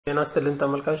የናስተልን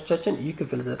ተመልካቾቻችን ይህ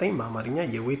ክፍል 9 በአማርኛ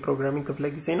የዌብ ፕሮግራሚንግ ክፍለ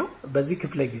ጊዜ ነው። በዚህ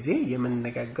ክፍለ ጊዜ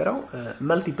የምንነጋገረው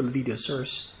መልቲፕል ቪዲዮ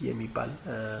ሶርስ የሚባል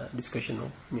ዲስከሽን ነው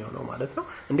የሚሆነው ማለት ነው።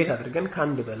 እንዴት አድርገን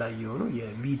ከአንድ በላይ የሆኑ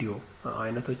የቪዲዮ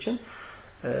አይነቶችን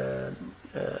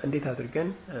እንዴት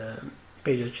አድርገን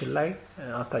ፔጃችን ላይ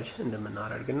አታች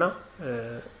እንደምናደርግና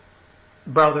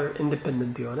ብራውዘር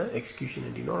ኢንዲፔንደንት የሆነ ኤክስኪዩሽን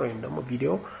እንዲኖር ወይም ደግሞ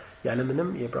ቪዲዮ ያለምንም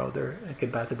የብራውዘር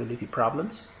compatibility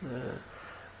problems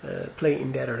play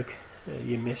እንዲያደርግ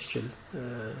የሚያስችል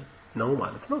ነው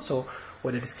ማለት ነው። ሶ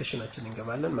ወደ ዲስከሽናችን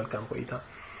እንገባለን። መልካም ቆይታ።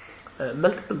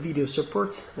 መልቲፕል ቪዲዮ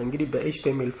ሰፖርት እንግዲህ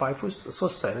በHTML5 ውስጥ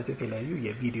ሶስት አይነት የተለያዩ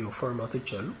የቪዲዮ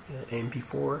ፎርማቶች አሉ።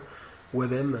 MP4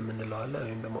 WebM የምንለው አለ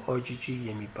ወይም ደግሞ OGG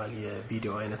የሚባል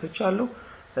የቪዲዮ አይነቶች አሉ።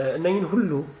 እነኚህን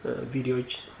ሁሉ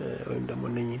ቪዲዮዎች ወይም ደግሞ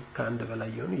እነኚህን ከአንድ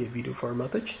በላይ የሆኑ የቪዲዮ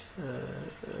ፎርማቶች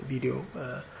ቪዲዮ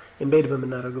embed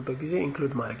በመናረግበት ጊዜ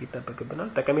ኢንክሉድ ማድረግ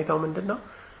ይጠበቅብናል። ጠቀሜታው ምንድነው?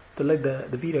 To let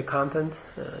the video content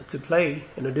to play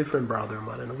in a different browser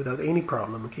ማለት ነው without any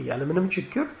problem okay ያለምንም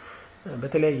ችግር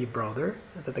በተለያየ browser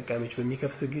ተጠቃሚዎች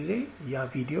በሚከፍቱ ጊዜ ያ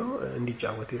ቪዲዮ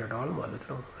እንዲጫወት ይረዳዋል ማለት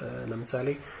ነው። ለምሳሌ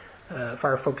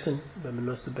Firefoxን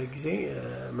በምንወስድበት ጊዜ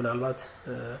ምናልባት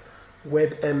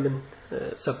WebM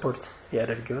ሰፖርት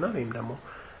ያደርግ ይሆናል ወይም ደግሞ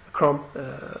Chrome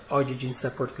OGGን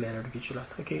ሰፖርት ሊያደርግ ይችላል።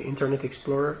 Okay Internet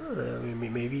Explorer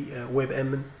maybe WebM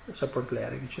ሰፖርት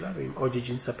ሊያደርግ ይችላል ወይም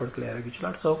OGGን ሰፖርት ሊያደርግ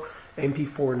ይችላል። So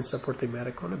MP4ን ሰፖርት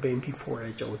የሚያደርግ ከሆነ በMP4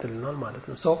 ያጫውትልናል ማለት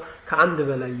ነው። So ከአንድ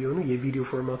በላይ የሆኑ የቪዲዮ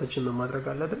ፎርማቶችን ማድረግ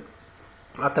አለብን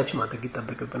አታች ማድረግ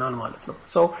ይጠበቅብናል ማለት ነው።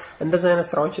 So እንደዚህ አይነት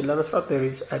ስራዎችን ለመስራት there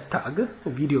is a tag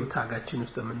ቪዲዮ ታጋችን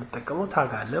ውስጥ የምንጠቀመው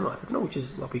ታግ አለ ማለት ነው which is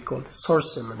what we call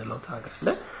source የምንለው ታግ አለ።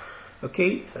 Okay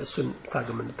እሱን ታግ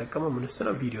የምንጠቀመው ምን ውስጥ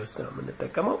ነው? ቪዲዮ ውስጥ ነው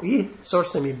የምንጠቀመው። ይህ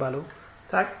ሶርስ የሚባለው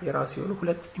ታግ የራሱ የሆኑ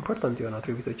ሁለት ኢምፖርታንት የሆኑ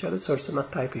አትሪቢዩቶች አሉ። ሶርስ እና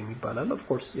ታይፕ የሚባላል። ኦፍ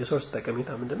ኮርስ የሶርስ ጠቀሜታ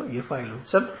ምንድነው? የፋይሉን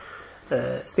ስም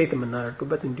ስቴት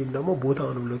የምናደርግበት እንዲሁም ደግሞ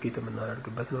ቦታውን ሎኬት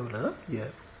የምናደርግበት ነው ብለናል።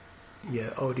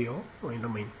 የኦዲዮ ወይም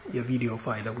ደግሞ የቪዲዮ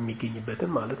ፋይል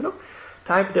የሚገኝበትን ማለት ነው።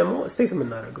 ታይፕ ደግሞ ስቴት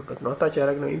የምናደርግበት ነው። አታች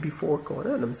ያደረግነው MP4 ከሆነ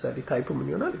ለምሳሌ ታይፑ ምን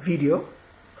ይሆናል? ቪዲዮ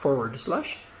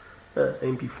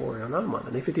 /MP4 ይሆናል ማለት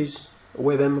ነው። if it is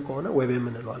WebM ከሆነ WebM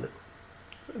እንለዋለን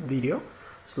video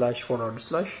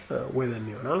 //WebM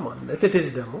ይሆናል ማለት ነው። if it is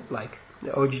ደግሞ like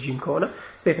OGGም ከሆነ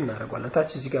ስቴት እናደርጋለን።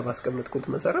 ታች እዚህ ጋር ባስቀመጥኩት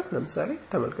መሰረት ለምሳሌ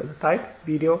ተመልከቱ። ታይፕ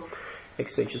ቪዲዮ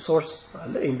extension source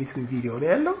አለ in between video ነው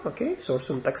ያለው። okay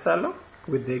ሶርሱን ጠቅሳለሁ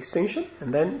with the extension and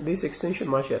then this extension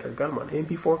ማች ያደርጋል ማለት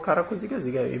MP4 ካረኩ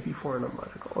እዚህ ጋር MP4 ነው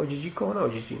ማለት ነው። OGG ከሆነ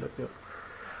OGG ነው የሚሆነው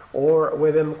or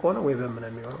WebM ከሆነ WebM ነው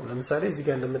የሚሆነው። ለምሳሌ እዚህ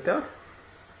ጋር እንደምታዩት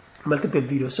መልቲፕል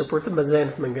ቪዲዮ ሰፖርትን በዛ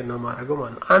አይነት መንገድ ነው ማድረገው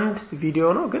ማለት ነው። አንድ ቪዲዮ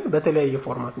ነው ግን በተለያየ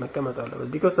ፎርማት መቀመጥ አለበት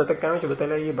because ተጠቃሚዎች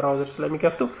በተለያየ ብራውዘር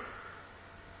ስለሚከፍቱ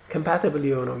compatible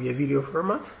የሆነው የቪዲዮ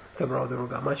ፎርማት ከብራውዘሩ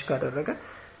ጋር ማች ካደረገ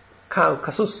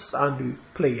ከሶስት ውስጥ አንዱ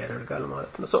ፕሌይ ያደርጋል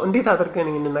ማለት ነው። ሶ እንዴት አድርገን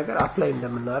ይሄንን ነገር አፕላይ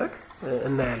እንደምናደርግ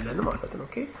እናያለን ማለት ነው።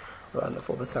 ኦኬ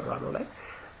ባለፈው በሰራነው ላይ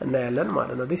እናያለን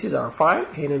ማለት ነው። this is our file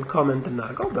ይሄንን ኮሜንት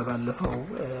እናርገው በባለፈው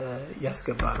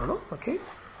ያስገባነው ነው። ኦኬ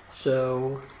so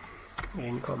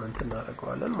ይሄን ኮሜንት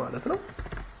እናደርገዋለን ማለት ነው።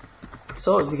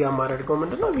 so እዚህ ጋር ማድረገው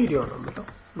ምንድነው? ቪዲዮ ነው የምለው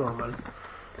ኖርማል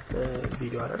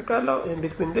ቪዲዮ አደርጋለሁ in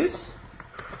between this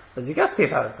እዚህ ጋር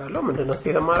ስቴት አደርጋለሁ። ምንድነው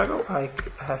ስቴት የማደርገው? I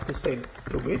have to state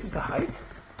the width, the height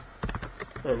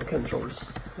and controls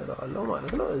እለዋለሁ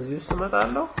ማለት ነው። እዚህ ውስጥ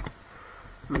መጣለሁ።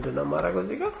 ምንድነው የማደርገው?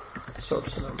 እዚህ ጋር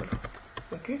ሶርስ ነው የምለው።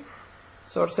 ኦኬ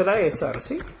ሶርስ ላይ SRC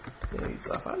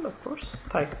ይጻፋል። of course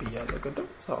ታይፕ ብያለሁ ቅድም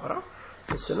ሳወራ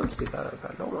እሱንም ስቴት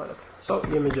አደርጋለሁ ማለት ነው። ሶ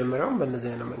የመጀመሪያውን በእነዚህ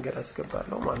አይነት መንገድ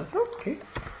አስገባለሁ ማለት ነው። ኦኬ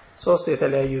ሶስት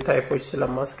የተለያዩ ታይፖች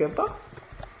ስለማስገባ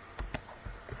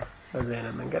በዚህ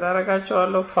አይነት መንገድ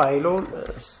አደርጋቸዋለሁ። ፋይሉን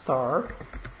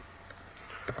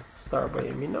ስታር ባይ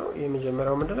የሚለው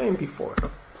የመጀመሪያው ምንድነው? MP4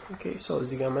 ነው። ኦኬ ሶ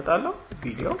እዚህ ጋር መጣለሁ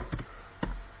ቪዲዮ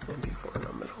MP4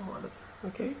 ነው የምለው ማለት ነው።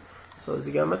 ኦኬ ሶ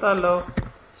እዚህ ጋር መጣለሁ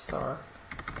ስታር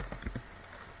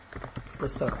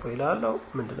ባይ ላለው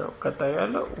ምንድነው ቀጣዩ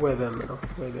ያለው WebM ነው።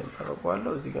 WebM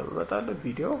አደርገዋለሁ። እዚህ ጋር መጣለሁ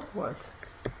ቪዲዮ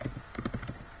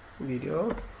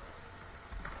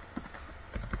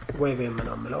WebM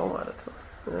ነው የምለው ማለት ነው።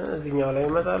 እዚህኛው ላይ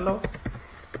መጣለሁ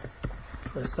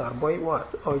ስታር ባይ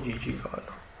OGG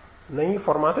ይላለው። እነኚህ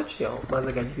ፎርማቶች ያው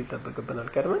ማዘጋጀት ይጠበቅብናል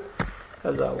ቀድመን።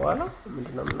 ከዛ በኋላ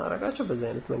ምንድነው የምናደርጋቸው? በዚህ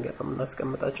አይነት መንገድ ነው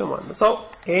የምናስቀምጣቸው ማለት ነው። ሰው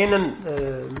ይሄንን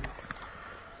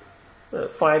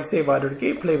ፋይል ሴቭ አድርጌ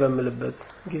ፕሌይ በምልበት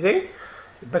ጊዜ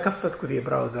በከፈትኩት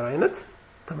የብራውዘር አይነት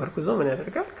ተመርኩዞ ምን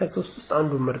ያደርጋል? ከሶስት ውስጥ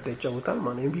አንዱ ምርጥ ያጫውታል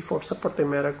ማለት MP4 ሰፖርት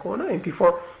የሚያደርግ ከሆነ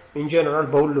MP4 in general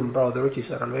በሁሉም ብራውዘሮች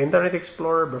ይሰራል። በኢንተርኔት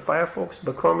ኤክስፕሎረር፣ በፋየርፎክስ፣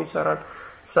 በክሮም ይሰራል፣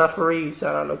 ሳፋሪ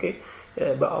ይሰራል። ኦኬ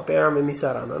በኦፔራም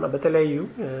የሚሰራ ነውና በተለያዩ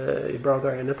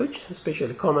የብራውዘር አይነቶች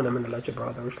ስፔሻሊ ኮመን የምንላቸው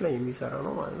ብራውዘሮች ላይ የሚሰራ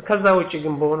ነው ማለት ነው ከዛ ውጪ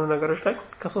ግን በሆኑ ነገሮች ላይ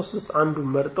ከሶስት ውስጥ አንዱን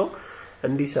መርጦ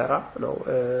እንዲሰራ ነው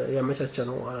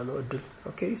ያመቻቸነው ማለት ነው እድል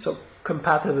ኦኬ ሶ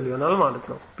compatible ይሆናል ማለት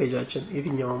ነው ፔጃችን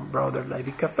የትኛው ብራውዘር ላይ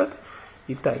ቢከፈት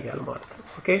ይታያል ማለት ነው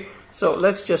ኦኬ so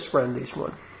let's just run this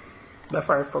one the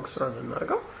Firefox run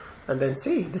እናርገው and then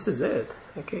see this is it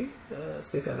okay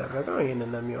state ያደረገው ይሄንን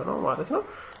ነው የሚሆነው ማለት ነው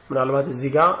ምናልባት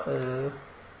እዚህ ጋር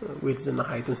width እና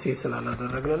height-ን ሴት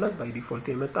ስላላደረግንለት by default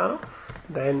የመጣ ነው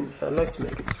then let's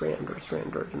make it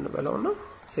 300 እንበለውና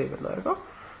save እናርገው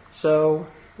so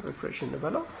refresh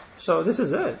እንበለው so this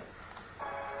is it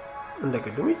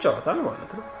እንደቀደም ይጫወታል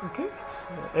ማለት ነው okay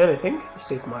anything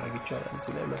state ማድረግ ይቻላል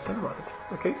እዚህ ላይ መተን ማለት ነው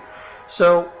okay so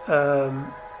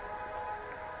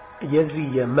የዚህ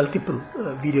የመልቲፕል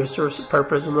ቪዲዮ ሶርስ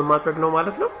ፐርፐዝ ምን ማድረግ ነው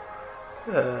ማለት ነው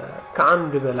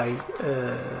ከአንድ በላይ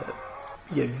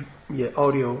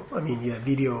የኦዲዮ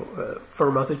የቪዲዮ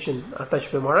ፎርማቶችን አታች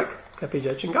በማድረግ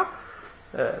ከፔጃችን ጋር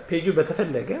ፔጁ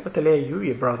በተፈለገ በተለያዩ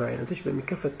የብራውዘር አይነቶች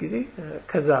በሚከፈት ጊዜ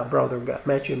ከዛ ብራውዘር ጋር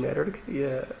ማች የሚያደርግ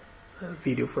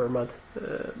የቪዲዮ ፎርማት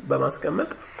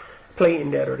በማስቀመጥ ፕሌይ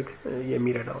እንዲያደርግ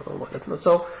የሚረዳው ነው ማለት ነው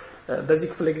so በዚህ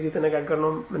ክፍለ ጊዜ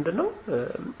ተነጋገርነው ምንድነው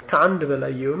ከአንድ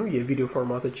በላይ የሆኑ የቪዲዮ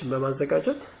ፎርማቶችን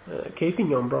በማዘጋጀት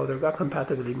ከየትኛው ብራውዘር ጋር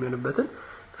compatible የሚሆንበትን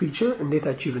feature እንዴት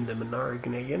achieve እንደምናደርግ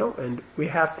ነው and we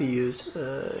have to use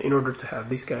in order to have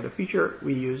this kind of feature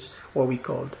we use what we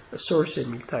called a source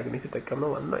የሚል ታግ ነው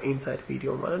የተጠቀምነው ማለት ነው inside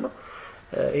video ማለት ነው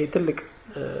ይሄ ትልቅ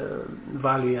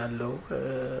value ያለው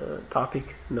topic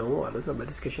ነው ማለት ነው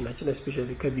በዲስከሽናችን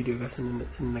especially ከቪዲዮ ጋር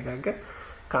ስንነጋገር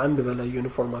ከአንድ በላይ የሆኑ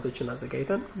ፎርማቶችን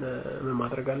አዘጋጅተን ምን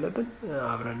ማድረግ አለብን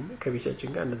አብረን ከቤቻችን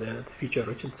ጋር እንደዚህ አይነት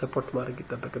ፊቸሮችን ሰፖርት ማድረግ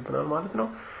ይጠበቅብናል ማለት ነው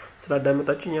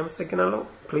ስላዳመጣችሁኝ አመሰግናለሁ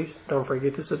please don't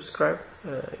forget to subscribe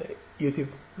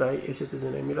YouTube ላይ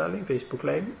citizen የሚላልኝ Facebook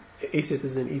ላይ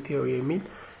citizen ኢትዮ የሚል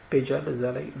ፔጅ አለ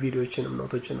እዛ ላይ ቪዲዮዎችንም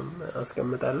ኖቶችንም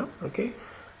አስቀምጣለሁ ኦኬ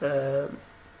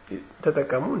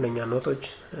ተጠቀሙ እነኛ ኖቶች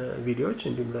ቪዲዮዎች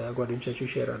እንዲሁም ለጓደኞቻችሁ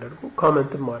ሼር አድርጉ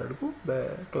ኮሜንትም አድርጉ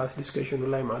በክላስ ዲስከሽኑ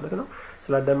ላይ ማለት ነው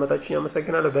ስላዳመጣችሁኝ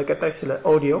አመሰግናለሁ በቀጣይ ስለ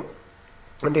ኦዲዮ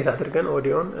እንዴት አድርገን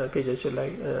ኦዲዮን ፔጃችን ላይ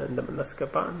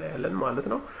እንደምናስገባ እናያለን ማለት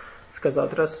ነው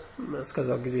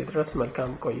እስከዛው ጊዜ ድረስ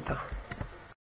መልካም ቆይታ